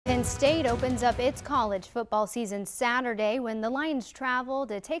Penn State opens up its college football season Saturday when the Lions travel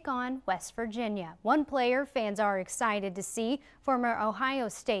to take on West Virginia. One player fans are excited to see, former Ohio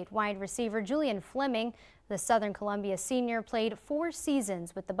State wide receiver Julian Fleming. The Southern Columbia senior played 4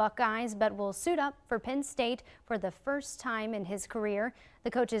 seasons with the Buckeyes, but will suit up for Penn State for the first time in his career.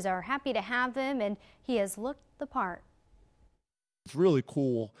 The coaches are happy to have him, and he has looked the part. It's really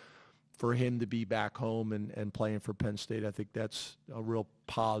cool for him to be back home and playing for Penn State. I think that's a real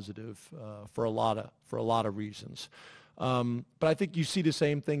positive for a lot of reasons. But I think you see the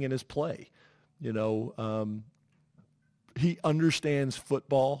same thing in his play. You know, he understands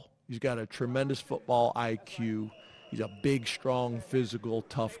football. He's got a tremendous football IQ. He's a big, strong, physical,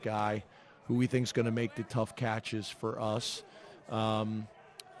 tough guy who we think is going to make the tough catches for us.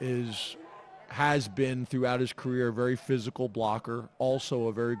 Has been throughout his career a very physical blocker, also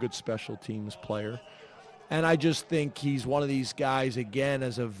a very good special teams player. And I just think he's one of these guys, again,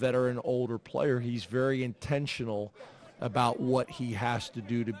 as a veteran, older player, he's very intentional about what he has to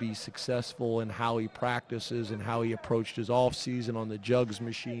do to be successful and how he practices and how he approached his offseason on the jugs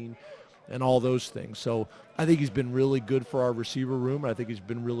machine and all those things. So I think he's been really good for our receiver room. I think he's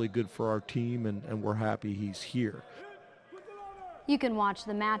been really good for our team, and we're happy he's here. You can watch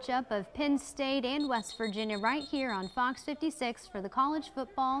the matchup of Penn State and West Virginia right here on Fox 56 for the college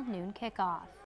football noon kickoff.